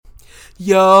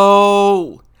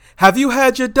Yo, have you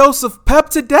had your dose of pep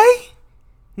today?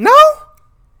 No?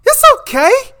 It's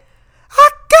okay. I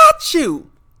got you.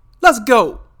 Let's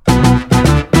go.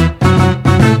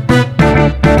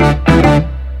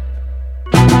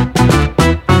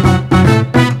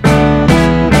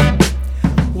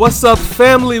 What's up,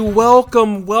 family?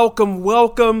 Welcome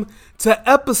to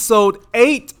episode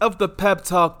 8 of the Pep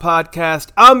Talk podcast.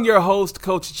 I'm your host,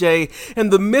 Coach Jay,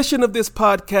 and the mission of this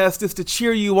podcast is to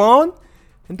cheer you on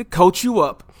and to coach you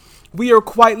up. We are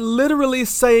quite literally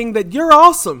saying that you're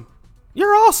awesome.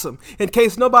 You're awesome. In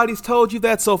case nobody's told you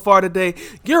that so far today,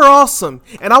 you're awesome.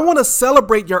 And I want to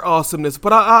celebrate your awesomeness,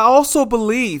 but I also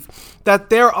believe that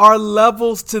there are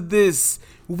levels to this.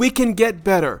 We can get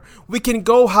better. We can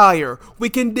go higher. We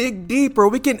can dig deeper.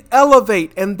 We can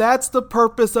elevate. And that's the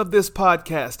purpose of this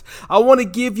podcast. I want to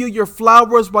give you your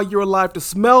flowers while you're alive to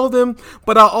smell them.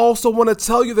 But I also want to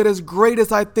tell you that as great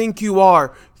as I think you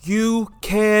are, you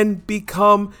can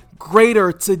become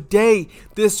greater today,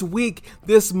 this week,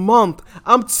 this month.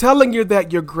 I'm telling you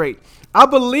that you're great. I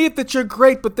believe that you're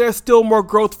great, but there's still more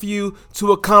growth for you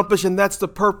to accomplish, and that's the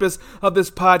purpose of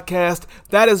this podcast.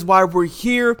 That is why we're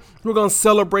here. We're going to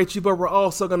celebrate you, but we're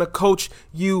also going to coach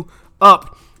you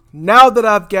up. Now that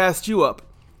I've gassed you up,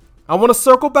 I want to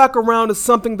circle back around to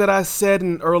something that I said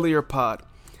in an earlier pod.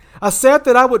 I said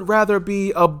that I would rather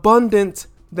be abundant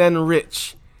than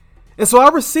rich. And so I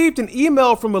received an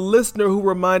email from a listener who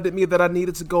reminded me that I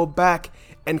needed to go back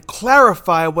and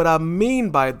clarify what I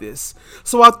mean by this.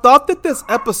 So I thought that this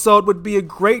episode would be a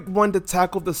great one to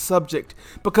tackle the subject,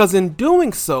 because in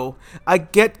doing so, I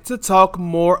get to talk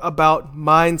more about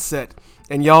mindset.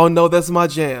 And y'all know that's my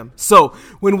jam. So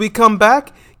when we come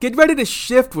back, get ready to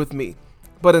shift with me.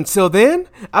 But until then,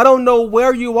 I don't know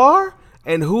where you are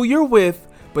and who you're with,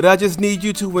 but I just need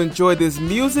you to enjoy this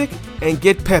music and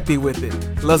get peppy with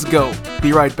it. Let's go.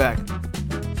 Be right back.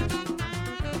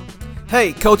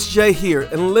 Hey, Coach Jay here,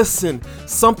 and listen,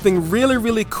 something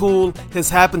really cool has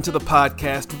happened to the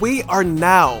podcast. We are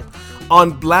now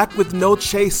on Black with No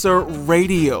Chaser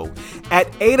Radio at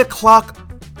 8 o'clock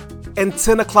and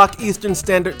 10 o'clock Eastern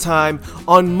Standard Time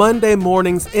on Monday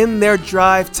mornings in their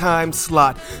drive time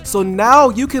slot. So now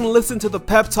you can listen to the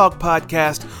Pep Talk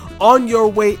podcast on your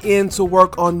way in to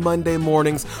work on Monday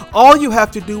mornings. All you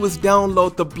have to do is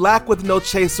download the Black with No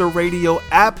Chaser Radio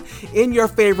app in your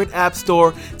favorite app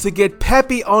store to get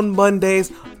peppy on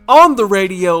Mondays on the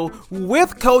radio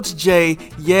with Coach Jay.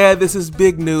 Yeah, this is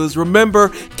big news. Remember,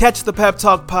 catch the Pep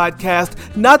Talk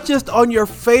podcast not just on your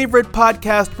favorite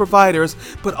podcast providers,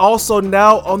 but also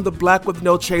now on the Black with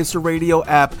No Chaser Radio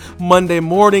app Monday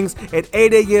mornings at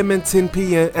 8 a.m. and 10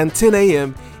 p.m. and 10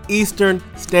 a.m. Eastern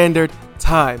Standard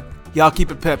Time. Y'all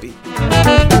keep it peppy.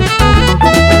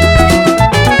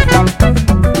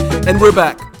 And we're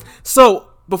back. So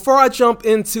before I jump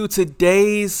into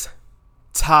today's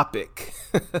topic,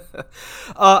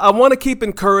 I want to keep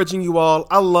encouraging you all.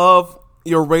 I love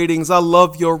your ratings. I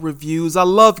love your reviews. I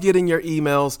love getting your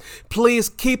emails. Please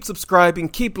keep subscribing,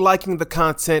 keep liking the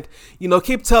content,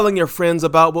 keep telling your friends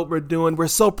about what we're doing. We're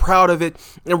so proud of it,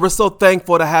 and we're so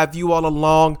thankful to have you all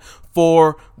along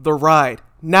for the ride.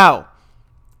 Now,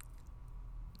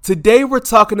 today we're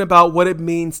talking about what it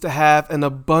means to have an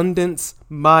abundance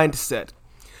mindset.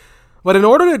 But in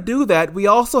order to do that, we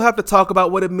also have to talk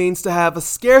about what it means to have a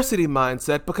scarcity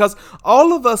mindset, because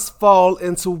all of us fall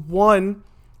into one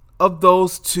of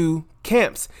those two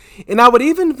camps. And I would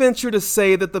even venture to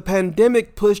say that the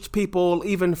pandemic pushed people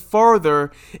even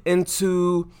further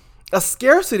into a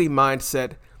scarcity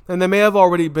mindset than they may have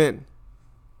already been.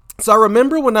 So I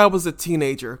remember when I was a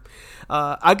teenager,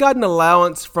 I got an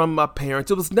allowance from my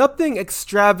parents. It was nothing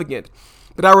extravagant,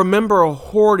 but I remember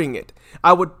hoarding it.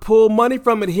 I would pull money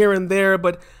from it here and there,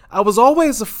 but I was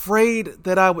always afraid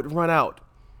that I would run out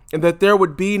and that there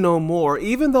would be no more,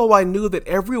 even though I knew that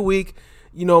every week,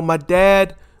 my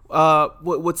dad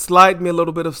would slide me a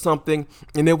little bit of something,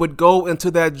 and it would go into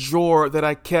that drawer that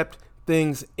I kept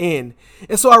things in.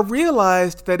 And so I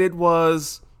realized that it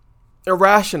was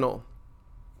irrational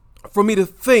for me to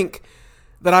think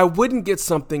that I wouldn't get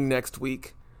something next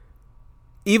week,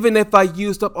 even if I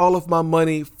used up all of my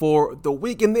money for the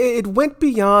week. And it went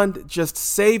beyond just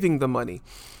saving the money.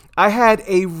 I had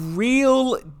a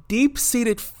real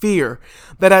deep-seated fear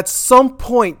that at some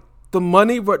point the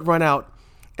money would run out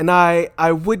and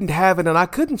I wouldn't have it, and I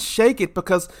couldn't shake it,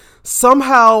 because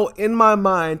somehow in my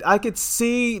mind I could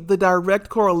see the direct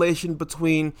correlation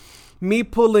between me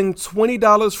pulling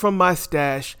 $20 from my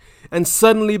stash and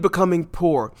suddenly becoming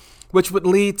poor, which would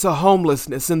lead to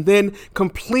homelessness and then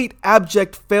complete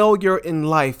abject failure in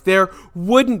life. There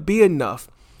wouldn't be enough.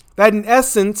 That in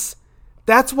essence,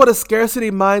 That's what a scarcity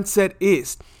mindset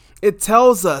is. It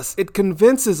tells us, it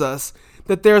convinces us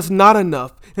that there's not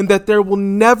enough and that there will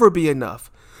never be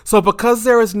enough. So because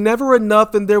there is never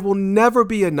enough and there will never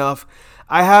be enough,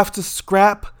 I have to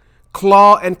scrap,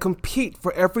 claw, and compete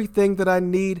for everything that I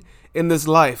need in this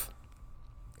life.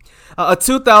 A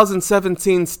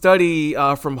 2017 study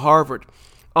from Harvard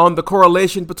on the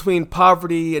correlation between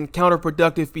poverty and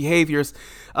counterproductive behaviors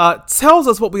tells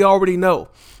us what we already know,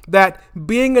 that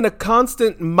being in a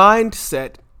constant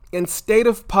mindset and state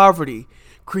of poverty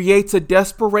creates a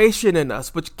desperation in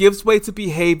us, which gives way to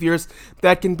behaviors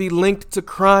that can be linked to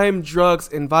crime, drugs,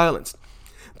 and violence.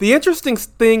 The interesting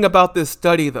thing about this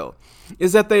study, though,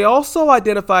 is that they also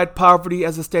identified poverty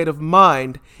as a state of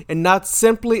mind and not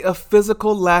simply a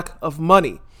physical lack of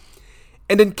money.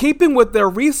 And in keeping with their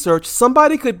research,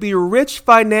 somebody could be rich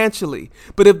financially,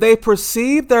 but if they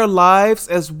perceive their lives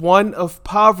as one of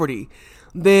poverty,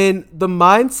 then the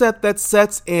mindset that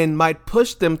sets in might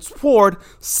push them toward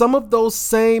some of those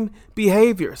same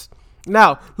behaviors.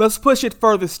 Now, let's push it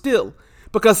further still,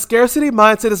 because scarcity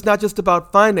mindset is not just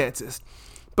about finances.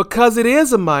 Because it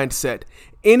is a mindset,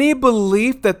 any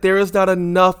belief that there is not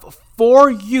enough for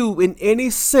you in any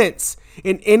sense,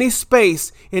 in any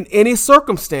space, in any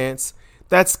circumstance,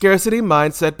 that scarcity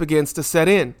mindset begins to set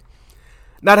in.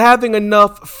 Not having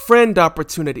enough friend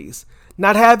opportunities,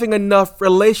 not having enough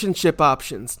relationship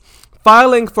options,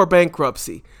 filing for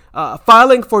bankruptcy,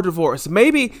 filing for divorce,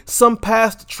 maybe some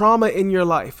past trauma in your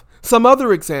life, some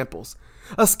other examples.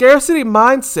 A scarcity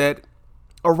mindset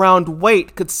around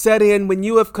weight could set in when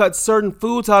you have cut certain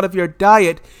foods out of your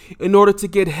diet in order to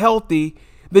get healthy.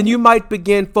 Then you might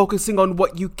begin focusing on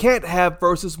what you can't have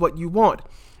versus what you want,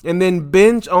 and then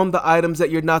binge on the items that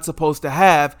you're not supposed to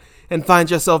have and find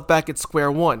yourself back at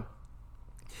square one.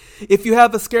 If you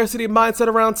have a scarcity mindset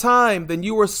around time, then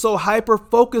you are so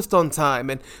hyper-focused on time,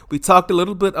 and we talked a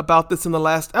little bit about this in the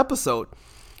last episode,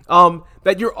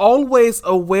 that you're always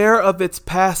aware of its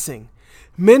passing.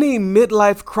 Many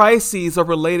midlife crises are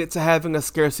related to having a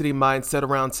scarcity mindset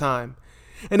around time.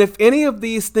 And if any of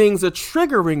these things are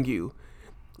triggering you,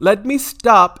 let me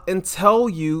stop and tell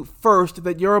you first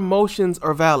that your emotions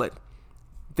are valid.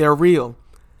 They're real.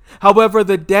 However,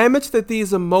 the damage that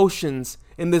these emotions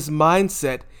and this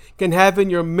mindset can have in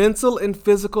your mental and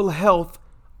physical health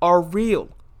are real.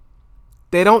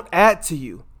 They don't add to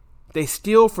you. They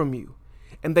steal from you,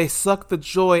 and they suck the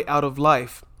joy out of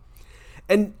life.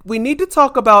 And we need to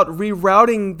talk about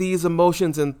rerouting these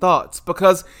emotions and thoughts,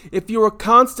 because if you are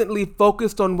constantly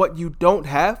focused on what you don't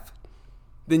have,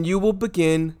 then you will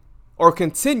begin or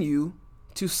continue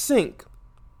to sink.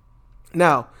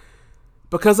 Now,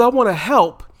 because I want to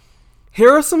help,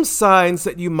 here are some signs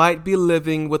that you might be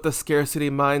living with a scarcity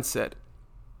mindset.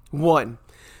 1,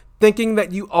 thinking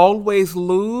that you always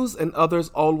lose and others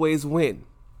always win.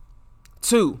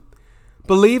 2,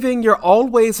 believing you're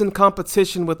always in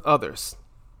competition with others.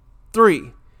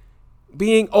 3,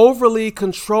 being overly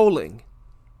controlling.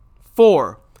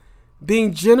 4,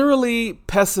 being generally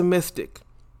pessimistic.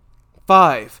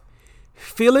 5,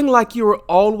 feeling like you are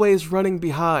always running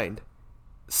behind.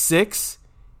 6,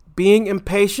 being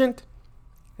impatient.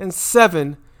 And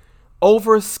 7,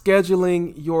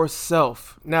 overscheduling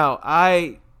yourself. Now,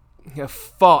 I have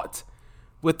fought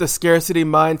with the scarcity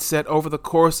mindset over the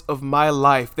course of my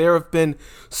life. There have been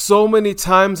so many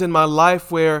times in my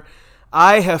life where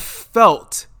I have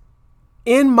felt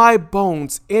in my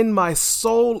bones, in my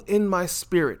soul, in my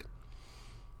spirit,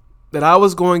 that I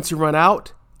was going to run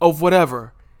out of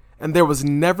whatever, and there was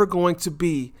never going to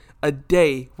be a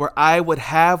day where I would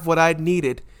have what I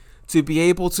needed to be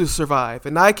able to survive.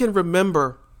 And I can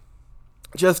remember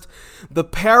just the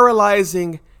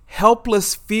paralyzing,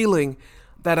 helpless feeling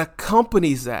that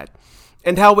accompanies that,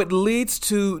 and how it leads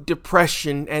to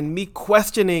depression and me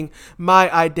questioning my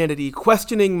identity,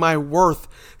 questioning my worth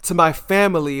to my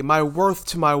family, my worth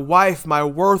to my wife, my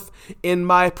worth in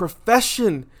my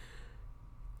profession,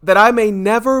 that I may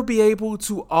never be able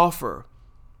to offer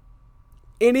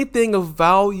anything of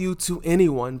value to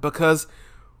anyone because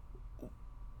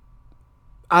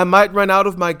I might run out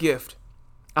of my gift.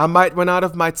 I might run out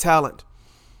of my talent.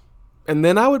 And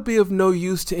then I would be of no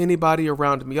use to anybody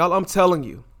around me. Y'all, I'm telling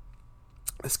you,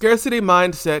 the scarcity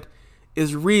mindset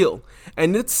is real,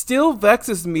 and it still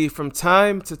vexes me from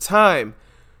time to time.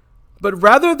 But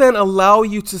rather than allow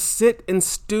you to sit and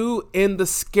stew in the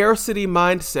scarcity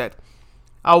mindset,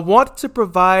 I want to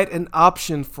provide an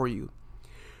option for you.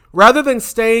 Rather than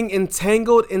staying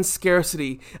entangled in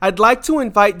scarcity, I'd like to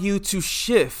invite you to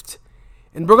shift.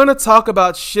 And we're going to talk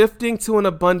about shifting to an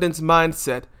abundance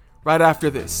mindset right after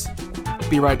this.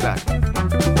 Be right back.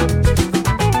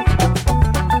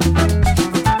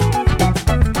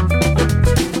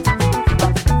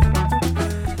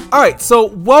 All right, so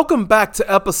welcome back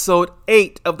to episode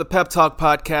 8 of the Pep Talk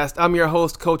podcast. I'm your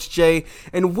host, Coach Jay,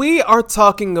 and we are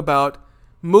talking about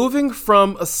moving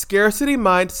from a scarcity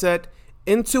mindset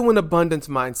into an abundance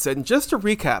mindset. And just to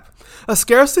recap, a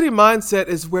scarcity mindset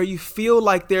is where you feel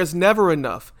like there's never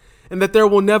enough and that there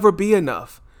will never be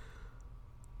enough.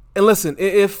 And listen,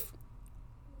 if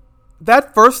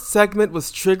that first segment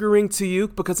was triggering to you,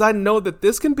 because I know that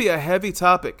this can be a heavy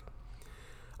topic,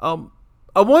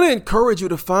 I want to encourage you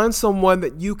to find someone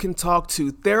that you can talk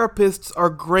to. Therapists are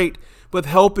great with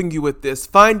helping you with this.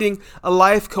 Finding a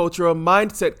life coach or a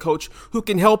mindset coach who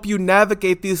can help you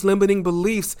navigate these limiting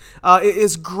beliefs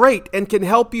is great and can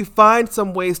help you find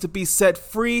some ways to be set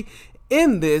free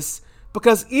in this,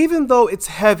 because even though it's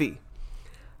heavy,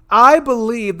 I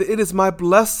believe that it is my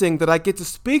blessing that I get to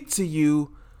speak to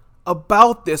you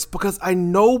about this, because I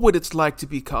know what it's like to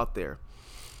be caught there.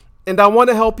 And I want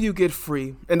to help you get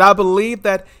free. And I believe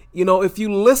that, if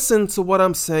you listen to what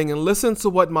I'm saying and listen to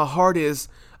what my heart is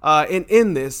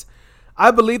in this, I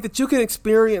believe that you can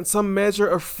experience some measure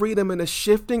of freedom and a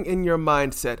shifting in your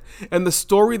mindset. And the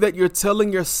story that you're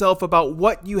telling yourself about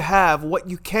what you have, what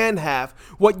you can have,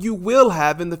 what you will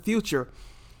have in the future,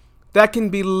 that can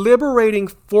be liberating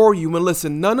for you. And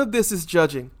listen, none of this is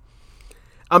judging.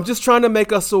 I'm just trying to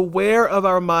make us aware of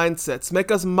our mindsets,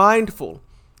 make us mindful,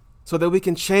 so that we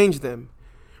can change them.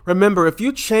 Remember, if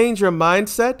you change your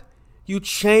mindset, you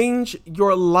change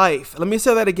your life. Let me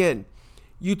say that again.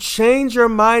 You change your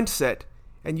mindset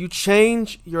and you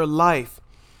change your life.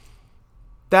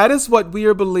 That is what we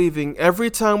are believing every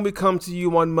time we come to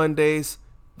you on Mondays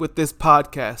with this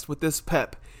podcast, with this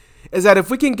pep, is that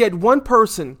if we can get one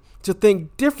person to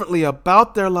think differently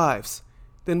about their lives,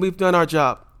 then we've done our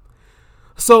job.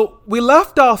 So we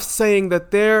left off saying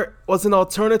that there was an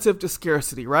alternative to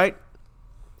scarcity, right?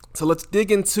 So let's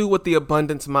dig into what the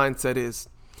abundance mindset is.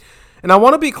 And I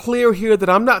want to be clear here that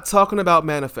I'm not talking about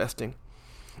manifesting.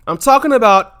 I'm talking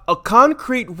about a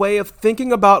concrete way of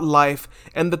thinking about life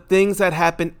and the things that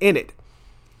happen in it.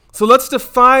 So let's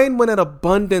define what an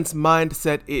abundance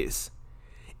mindset is.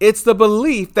 It's the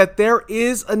belief that there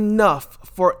is enough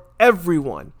for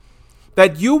everyone,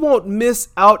 that you won't miss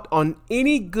out on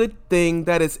any good thing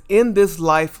that is in this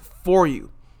life for you.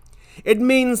 It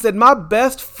means that my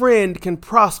best friend can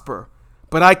prosper,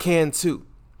 but I can too.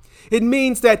 It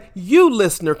means that you,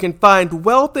 listener, can find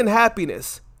wealth and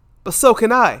happiness, but so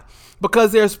can I,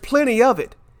 because there's plenty of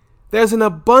it. There's an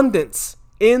abundance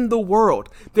in the world.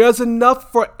 There's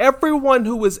enough for everyone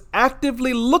who is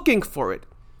actively looking for it.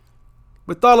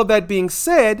 With all of that being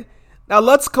said, now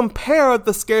let's compare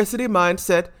the scarcity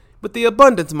mindset with the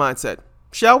abundance mindset,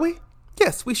 shall we?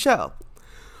 Yes, we shall.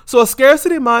 So a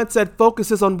scarcity mindset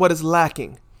focuses on what is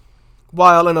lacking,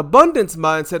 while an abundance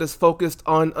mindset is focused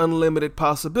on unlimited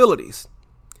possibilities.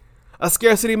 A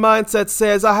scarcity mindset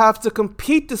says, I have to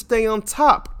compete to stay on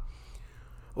top,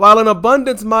 while an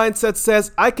abundance mindset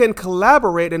says, I can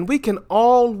collaborate and we can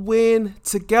all win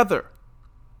together.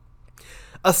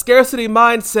 A scarcity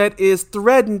mindset is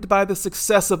threatened by the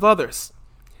success of others.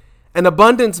 An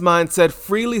abundance mindset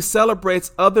freely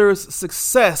celebrates others'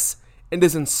 success and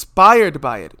is inspired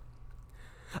by it.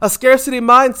 A scarcity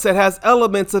mindset has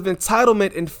elements of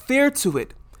entitlement and fear to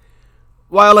it,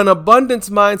 while an abundance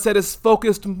mindset is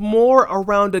focused more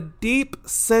around a deep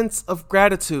sense of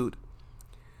gratitude.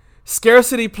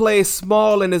 Scarcity plays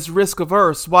small and is risk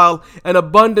averse, while an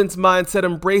abundance mindset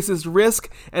embraces risk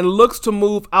and looks to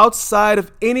move outside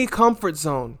of any comfort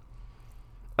zone.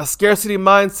 A scarcity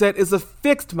mindset is a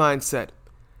fixed mindset.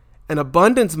 An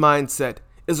abundance mindset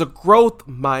is a growth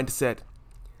mindset.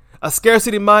 A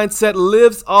scarcity mindset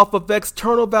lives off of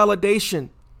external validation.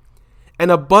 An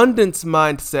abundance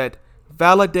mindset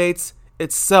validates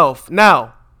itself.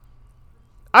 Now,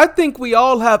 I think we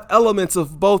all have elements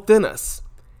of both in us.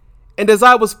 And as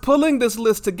I was pulling this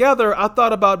list together, I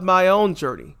thought about my own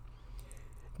journey.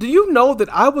 Do you know that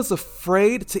I was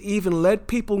afraid to even let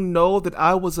people know that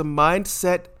I was a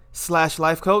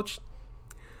mindset/life coach?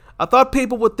 I thought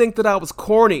people would think that I was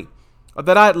corny or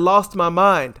that I had lost my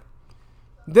mind.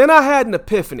 Then I had an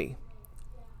epiphany.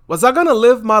 Was I going to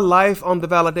live my life on the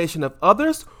validation of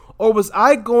others, or was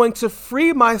I going to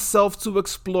free myself to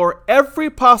explore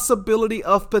every possibility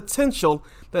of potential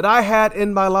that I had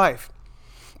in my life?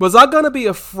 Was I going to be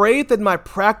afraid that my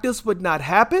practice would not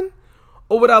happen?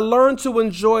 Or would I learn to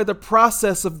enjoy the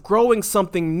process of growing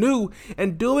something new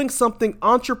and doing something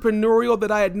entrepreneurial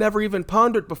that I had never even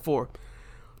pondered before?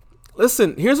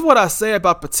 Listen, here's what I say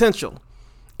about potential.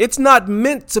 It's not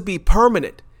meant to be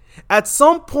permanent. At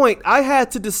some point, I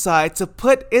had to decide to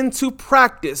put into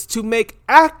practice, to make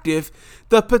active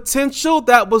the potential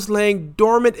that was laying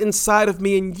dormant inside of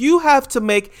me. And you have to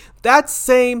make that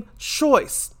same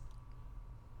choice.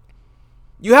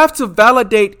 You have to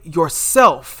validate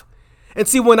yourself. And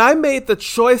see, when I made the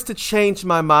choice to change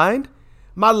my mind,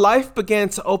 my life began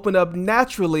to open up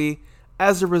naturally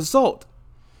as a result.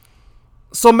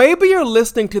 So maybe you're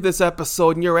listening to this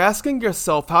episode and you're asking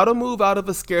yourself how to move out of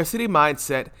a scarcity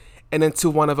mindset and into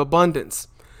one of abundance.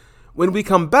 When we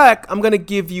come back, I'm going to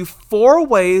give you 4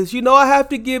 ways, I have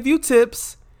to give you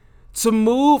tips to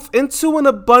move into an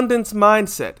abundance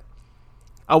mindset.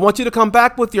 I want you to come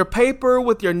back with your paper,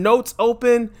 with your notes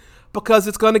open, because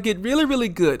it's going to get really, really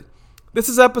good. This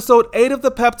is episode 8 of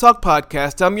the Pep Talk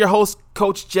Podcast. I'm your host,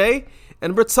 Coach Jay,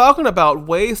 and we're talking about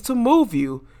ways to move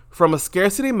you from a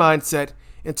scarcity mindset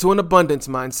into an abundance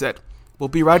mindset. We'll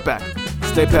be right back.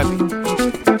 Stay peppy.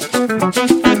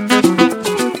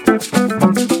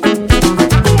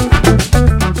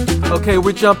 Okay,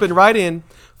 we're jumping right in.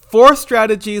 4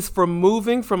 strategies for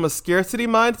moving from a scarcity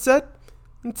mindset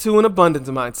into an abundance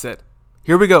mindset.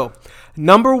 Here we go.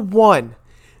 Number 1,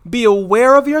 be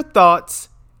aware of your thoughts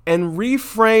and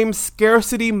reframe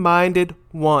scarcity-minded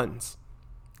ones.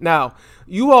 Now,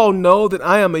 you all know that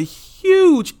I am a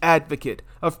huge advocate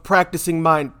of practicing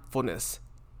mindfulness.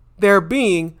 There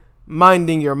being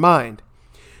minding your mind.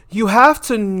 You have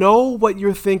to know what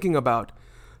you're thinking about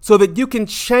so that you can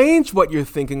change what you're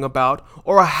thinking about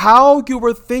or how you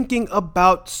were thinking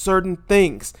about certain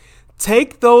things.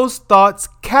 Take those thoughts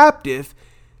captive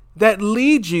that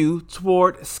lead you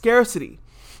toward scarcity.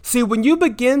 See, when you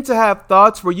begin to have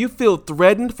thoughts where you feel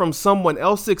threatened from someone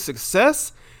else's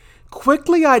success,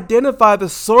 quickly identify the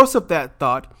source of that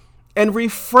thought and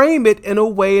reframe it in a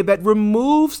way that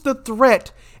removes the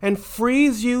threat and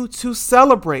frees you to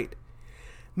celebrate.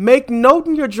 Make note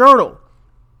in your journal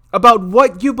about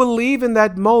what you believe in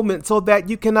that moment so that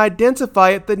you can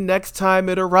identify it the next time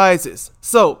it arises.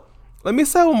 So, let me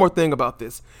say one more thing about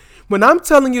this. When I'm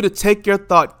telling you to take your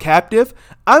thought captive,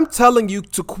 I'm telling you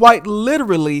to quite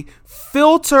literally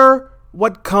filter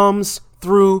what comes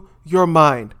through your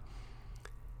mind.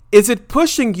 Is it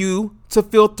pushing you to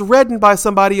feel threatened by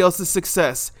somebody else's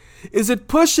success? Is it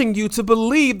pushing you to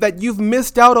believe that you've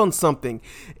missed out on something?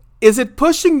 Is it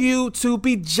pushing you to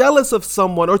be jealous of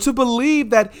someone or to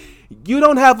believe that you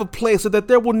don't have a place or that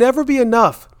there will never be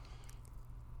enough?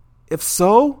 If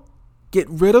so, get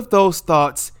rid of those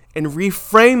thoughts and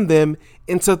reframe them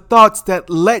into thoughts that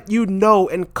let you know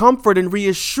and comfort and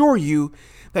reassure you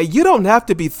that you don't have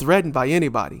to be threatened by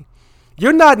anybody.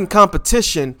 You're not in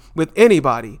competition with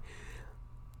anybody,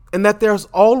 and that there's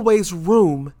always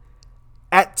room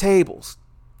at tables.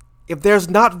 If there's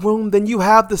not room, then you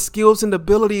have the skills and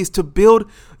abilities to build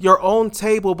your own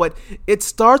table, but it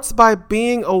starts by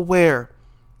being aware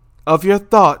of your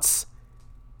thoughts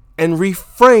and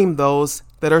reframe those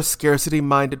that are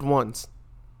scarcity-minded ones.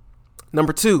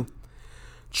 Number 2,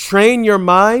 train your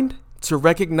mind to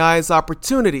recognize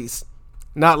opportunities,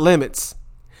 not limits.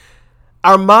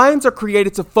 Our minds are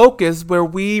created to focus where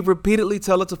we repeatedly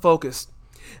tell it to focus.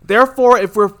 Therefore,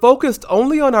 if we're focused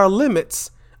only on our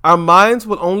limits, our minds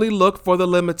will only look for the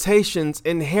limitations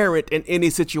inherent in any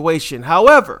situation.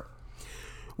 However,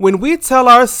 when we tell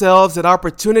ourselves that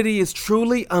opportunity is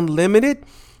truly unlimited,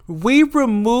 we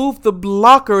remove the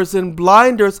blockers and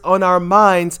blinders on our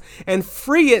minds and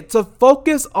free it to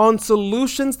focus on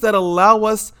solutions that allow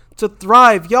us to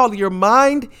thrive. Y'all, your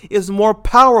mind is more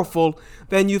powerful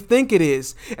than you think it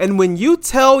is. And when you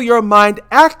tell your mind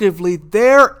actively,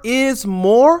 there is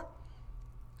more,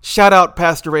 shout out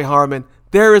Pastor Ray Harmon,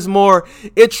 there is more,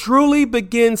 it truly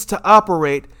begins to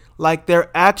operate like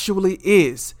there actually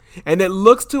is. And it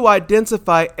looks to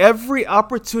identify every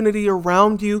opportunity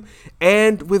around you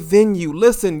and within you.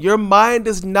 Listen, your mind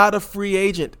is not a free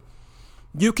agent.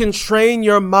 You can train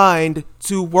your mind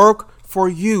to work for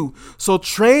you. So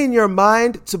train your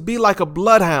mind to be like a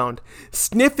bloodhound,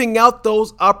 sniffing out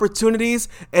those opportunities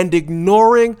and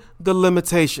ignoring the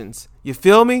limitations. You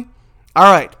feel me?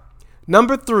 All right.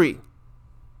 Number 3,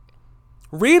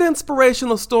 read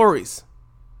inspirational stories.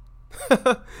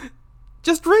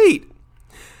 Just read.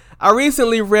 I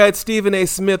recently read Stephen A.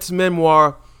 Smith's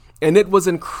memoir, and it was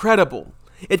incredible.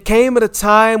 It came at a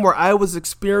time where I was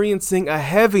experiencing a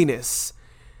heaviness.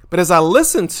 But as I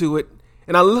listened to it,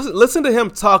 and I listened to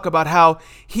him talk about how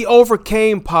he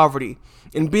overcame poverty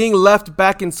and being left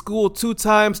back in school 2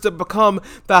 times to become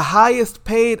the highest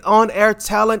paid on-air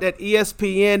talent at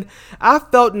ESPN, I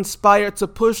felt inspired to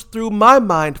push through my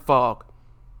mind fog.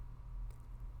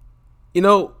 You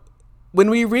know, when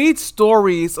we read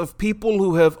stories of people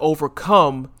who have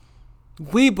overcome,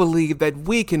 we believe that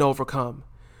we can overcome.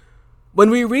 When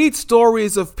we read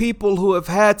stories of people who have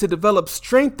had to develop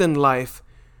strength in life,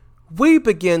 we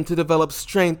begin to develop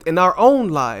strength in our own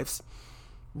lives.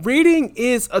 Reading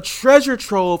is a treasure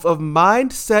trove of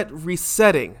mindset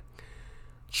resetting.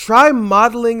 Try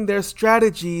modeling their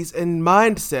strategies and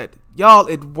mindset. Y'all,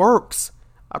 it works.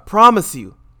 I promise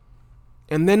you.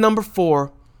 And then number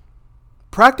 4,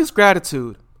 practice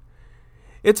gratitude.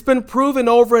 It's been proven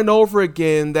over and over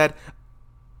again that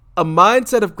a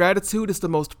mindset of gratitude is the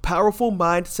most powerful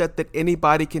mindset that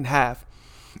anybody can have.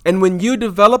 And when you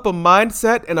develop a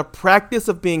mindset and a practice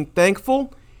of being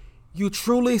thankful, you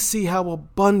truly see how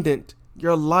abundant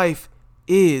your life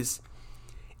is.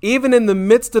 Even in the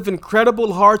midst of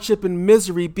incredible hardship and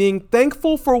misery, being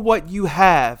thankful for what you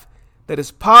have that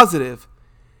is positive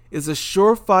is a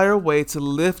surefire way to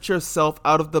lift yourself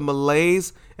out of the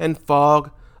malaise and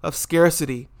fog of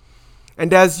scarcity.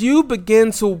 And as you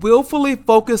begin to willfully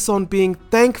focus on being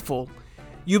thankful,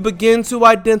 you begin to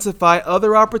identify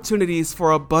other opportunities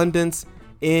for abundance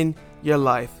in your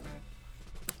life.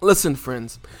 Listen,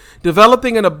 friends,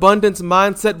 developing an abundance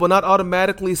mindset will not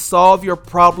automatically solve your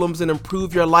problems and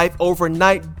improve your life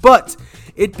overnight, but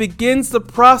it begins the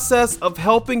process of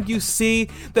helping you see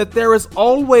that there is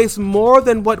always more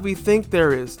than what we think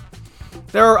there is.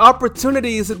 There are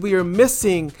opportunities that we are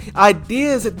missing,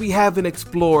 ideas that we haven't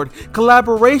explored,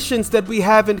 collaborations that we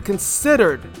haven't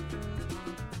considered.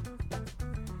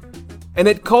 And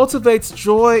it cultivates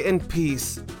joy and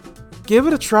peace. Give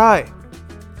it a try.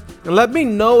 And let me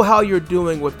know how you're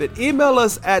doing with it. Email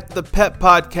us at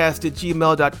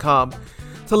thepeppodcast@gmail.com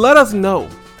to let us know.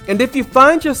 And if you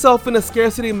find yourself in a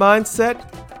scarcity mindset,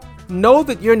 know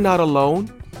that you're not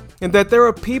alone and that there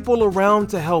are people around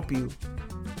to help you.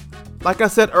 Like I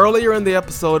said earlier in the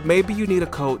episode, maybe you need a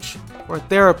coach or a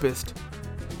therapist,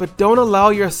 but don't allow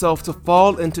yourself to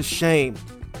fall into shame.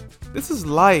 This is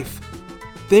life.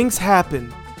 Things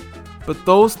happen. But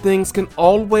those things can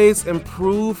always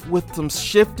improve with some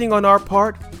shifting on our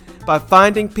part by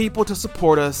finding people to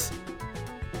support us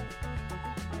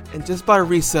and just by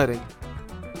resetting.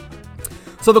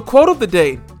 So the quote of the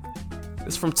day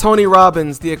is from Tony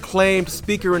Robbins, the acclaimed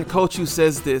speaker and coach, who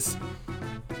says this: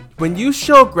 "When you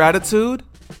show gratitude,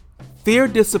 fear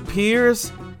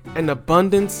disappears and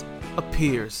abundance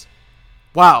appears."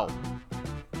 Wow,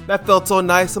 that felt so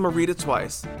nice. I'm gonna read it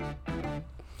twice.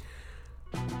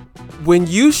 When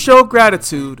you show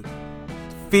gratitude,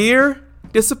 fear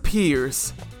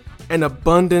disappears and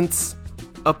abundance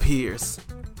appears.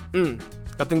 I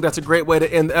think that's a great way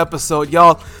to end the episode.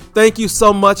 Y'all, thank you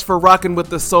so much for rocking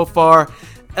with us so far.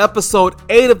 Episode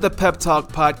 8 of the Pep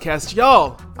Talk podcast.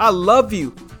 Y'all, I love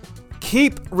you.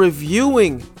 Keep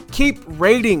reviewing, keep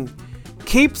rating,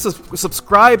 keep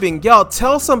subscribing. Y'all,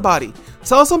 tell somebody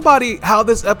how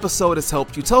this episode has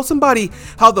helped you. Tell somebody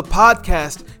how the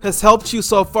podcast has helped you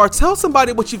so far. Tell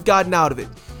somebody what you've gotten out of it.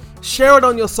 Share it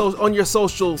on your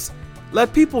socials.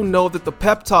 Let people know that the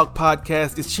Pep Talk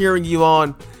podcast is cheering you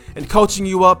on and coaching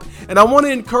you up. And I want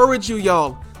to encourage you,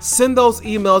 y'all. Send those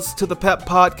emails to the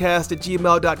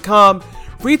peppodcast@gmail.com.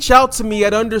 Reach out to me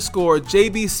at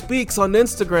 _JBSpeaks on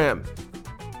Instagram.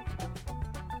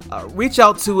 Reach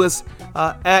out to us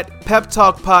at Pep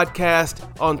Talk Podcast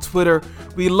on Twitter.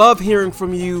 We love hearing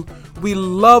from you. We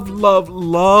love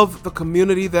the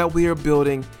community that we are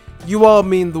building. You all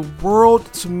mean the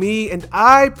world to me, and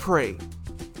I pray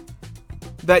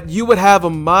that you would have a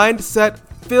mindset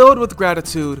filled with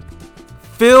gratitude,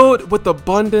 filled with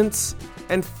abundance,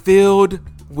 and filled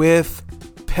with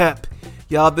pep.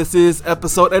 Y'all, this is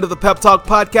episode 8 of the Pep Talk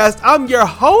podcast. I'm your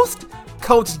host,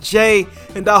 Coach Jay,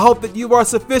 and I hope that you are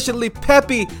sufficiently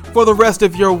peppy for the rest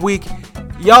of your week.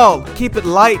 Y'all, keep it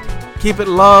light, keep it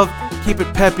love, keep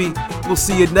it peppy. We'll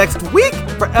see you next week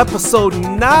for episode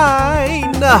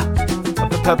 9 of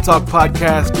the Pep Talk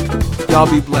podcast. Y'all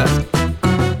be blessed.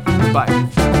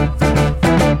 Bye.